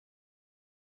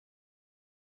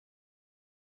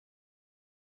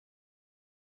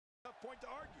point to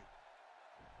argue.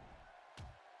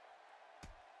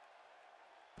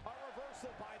 A reversal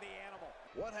by the animal.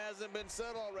 What hasn't been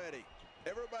said already?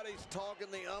 Everybody's talking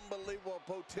the unbelievable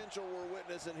potential we're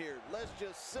witnessing here. Let's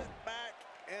just sit back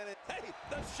and Hey,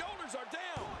 the shoulders are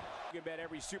down. You can bet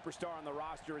every superstar on the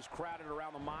roster is crowded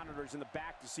around the monitors in the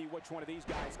back to see which one of these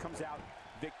guys comes out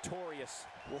victorious.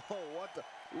 Whoa, what the?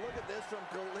 Look at this from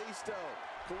Kalisto.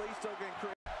 Kalisto can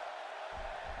create.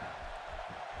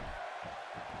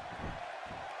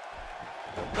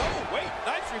 Oh, wait,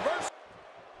 nice reverse.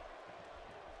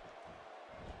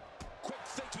 Quick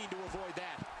thinking to avoid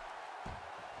that.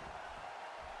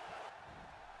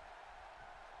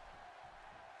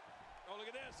 Oh, look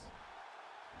at this.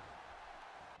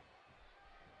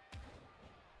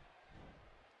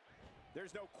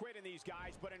 There's no quit in these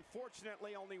guys, but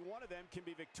unfortunately only one of them can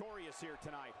be victorious here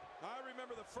tonight. I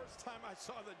remember the first time I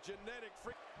saw the genetic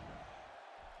freak.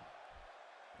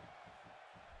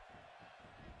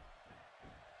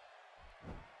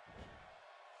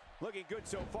 Looking good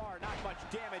so far, not much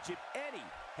damage, if any,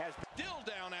 has been. Still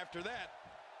down after that.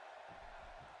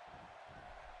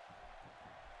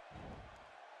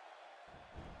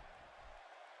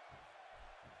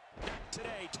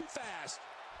 Today, too fast.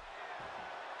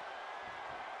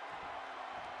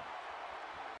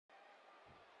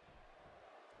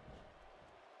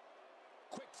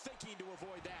 Quick thinking to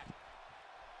avoid that.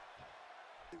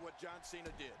 What John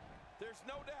Cena did. There's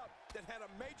no doubt that had a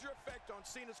major effect on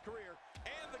Cena's career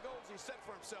and the goals he set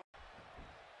for himself.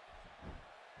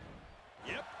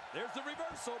 Yep, there's the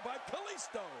reversal by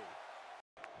Kalisto.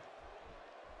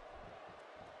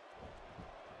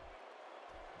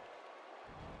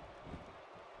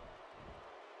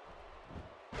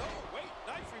 Oh, wait,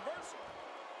 nice reversal.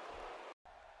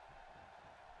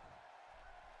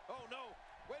 Oh, no.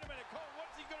 Wait a minute, Cole,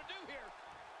 what's he going to do here?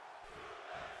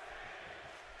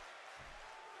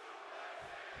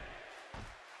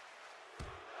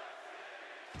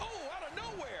 Oh, out of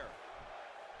nowhere.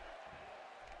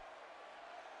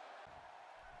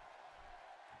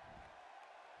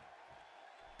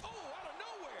 Oh, out of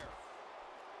nowhere.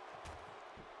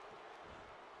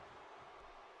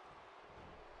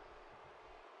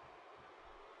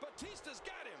 Batista's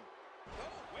got him.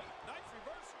 Oh, wait, nice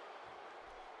reversal.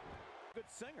 Good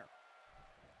singer.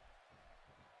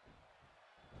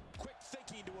 Quick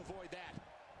thinking to avoid that.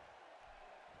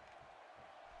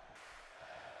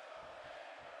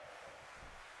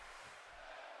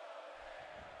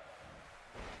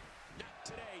 Not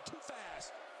today, too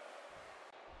fast.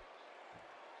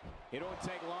 It won't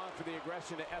take long for the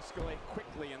aggression to escalate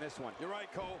quickly in this one. You're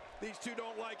right, Cole. These two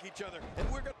don't like each other, and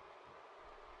we're going to...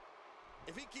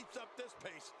 If he keeps up this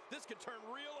pace, this could turn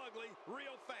real ugly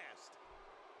real fast.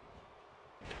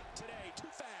 Not today, too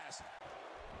fast.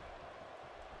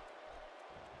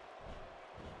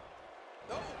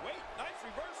 Oh, wait, nice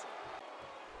reversal.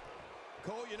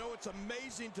 Cole, you know, it's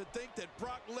amazing to think that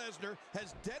Brock Lesnar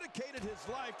has dedicated his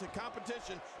life to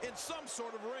competition in some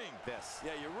sort of ring.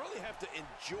 Yeah, you really have to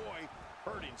enjoy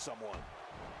hurting someone.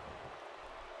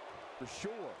 For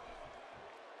sure.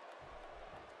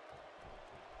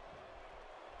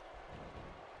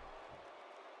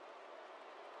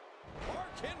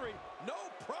 Mark Henry, no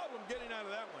problem getting out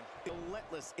of that one.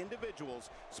 Relentless individuals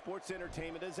sports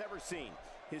entertainment has ever seen.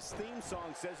 His theme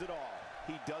song says it all.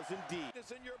 He does indeed.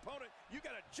 It's in your opponent. You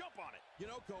got to jump on it. You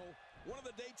know, Cole, one of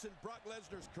the dates in Brock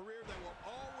Lesnar's career that will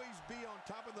always be on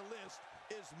top of the list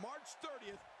is March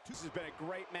 30th. This has been a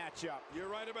great matchup. You're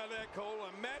right about that, Cole.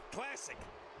 A Matt classic.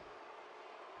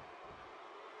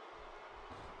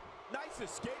 Nice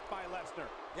escape by Lesnar.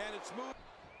 And it's smooth.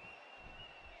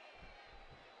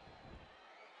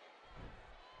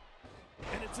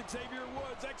 And it's Xavier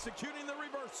Woods executing the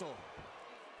reversal.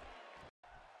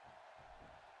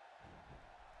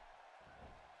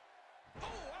 Oh,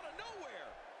 out of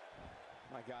nowhere.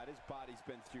 My God, his body's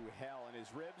been through hell, and his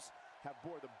ribs have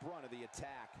bore the brunt of the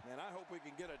attack. And I hope we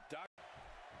can get a doc.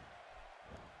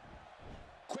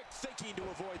 Quick thinking to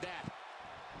avoid that.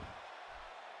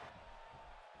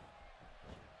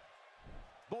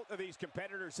 Both of these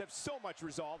competitors have so much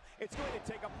resolve, it's going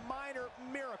to take a minor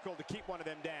miracle to keep one of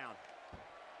them down.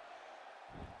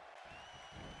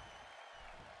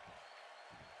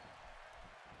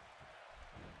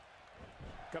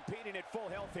 Competing at full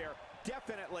health here,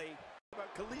 definitely.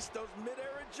 About Kalisto's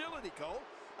mid-air agility, Cole.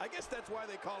 I guess that's why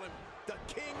they call him the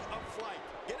king of flight.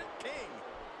 Get it? King.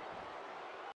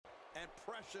 And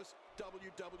precious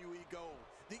WWE gold.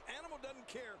 The animal doesn't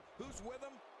care who's with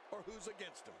him or who's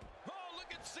against him. Oh,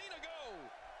 look at Cena go.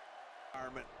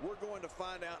 We're going to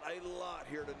find out a lot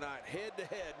here tonight. Head to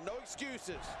head, no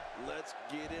excuses. Let's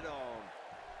get it on.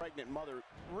 Pregnant mother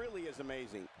really is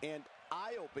amazing and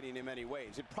eye-opening in many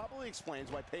ways. It probably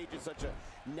explains why Paige is such a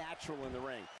natural in the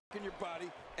ring. In your body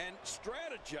and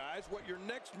strategize what your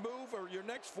next move or your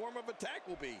next form of attack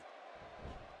will be.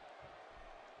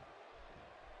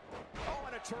 Oh,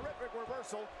 and a terrific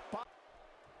reversal.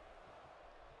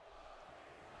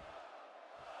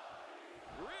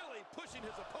 Really pushing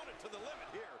his opponent to the limit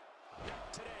here.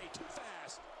 Today, too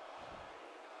fast.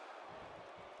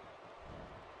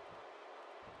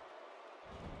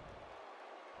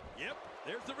 Yep,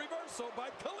 there's the reversal by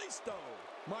Kalisto.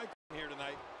 Michael here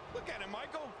tonight. Look at him,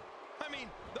 Michael. I mean,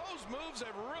 those moves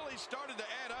have really started to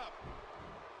add up.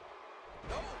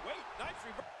 Oh, wait, nice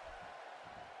reversal.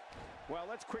 Well,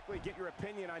 let's quickly get your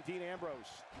opinion on Dean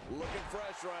Ambrose. Looking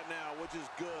fresh right now, which is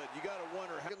good. You got to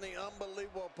wonder how the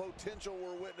unbelievable potential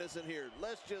we're witnessing here.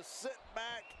 Let's just sit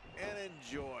back and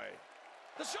enjoy.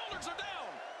 The shoulders are down.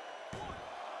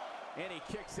 And he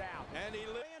kicks out. And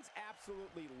fans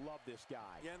absolutely love this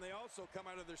guy. Yeah, and they also come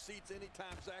out of their seats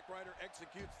anytime Zack Ryder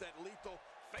executes that lethal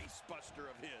face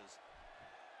buster of his.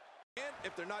 And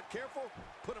if they're not careful,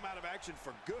 put them out of action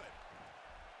for good.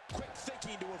 Quick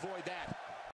thinking to avoid that.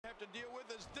 Have to deal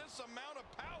with is this amount of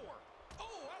power.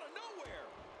 Oh, out of nowhere.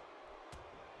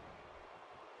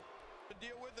 To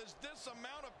deal with is this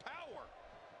amount of power.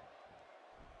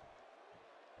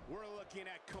 We're looking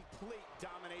at complete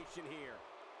domination here.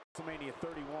 WrestleMania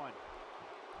 31.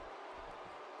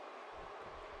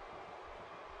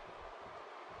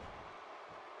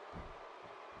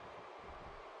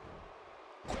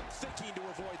 Quick thinking to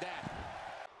avoid that.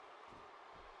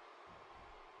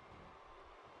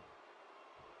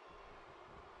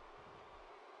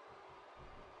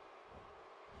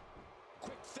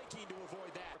 Quick thinking to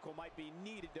avoid that. Might be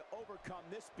needed to overcome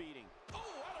this beating. Oh,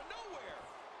 out of nowhere.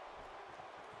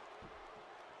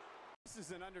 This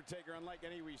is an Undertaker unlike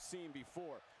any we've seen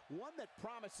before. One that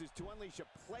promises to unleash a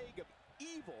plague of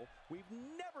evil we've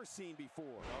never seen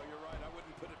before. Oh, you're right. I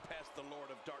wouldn't put it past the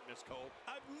Lord of Darkness, Cole.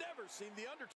 I've never seen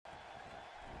the Undertaker.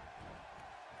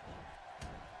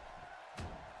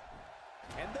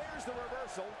 And there's the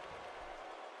reversal.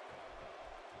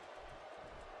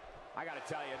 I got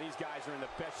to tell you, these guys are in the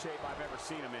best shape I've ever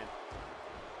seen them in.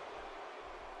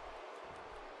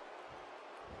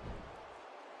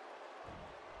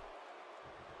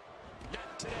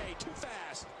 Not today, too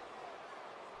fast.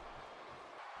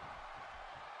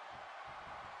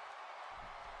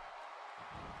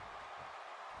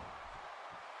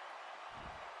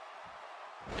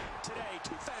 Not today,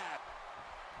 too fast.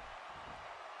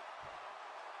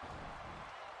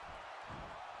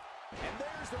 And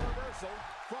there's the reversal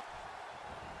from...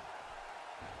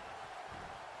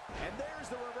 And there's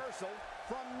the reversal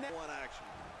from... One action.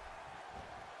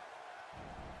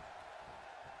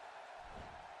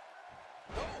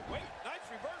 Oh, wait, nice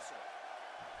reversal.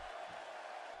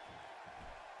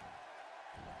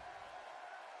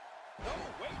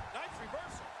 Oh, wait, nice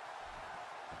reversal.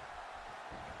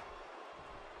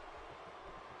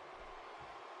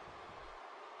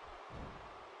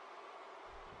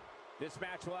 This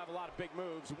match will have a lot of big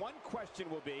moves. One question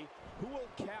will be, who will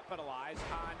capitalize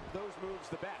on those moves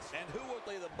the best? And who will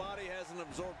say the body hasn't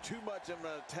absorbed too much of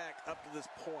an attack up to this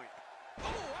point?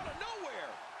 Oh, out of nowhere.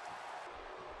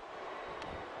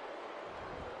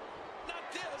 Not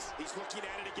this. He's looking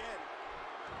at it again.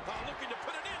 Oh, looking to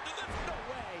put an end to this. No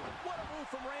way. What a move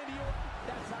from Randy Orton.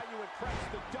 That's how you impress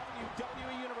the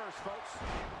WWE Universe, folks.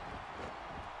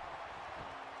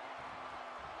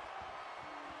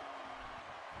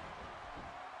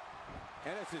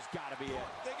 And this has got to be it.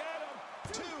 They got him.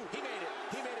 Two. He made it.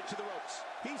 He made it to the ropes.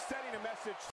 He's sending a message.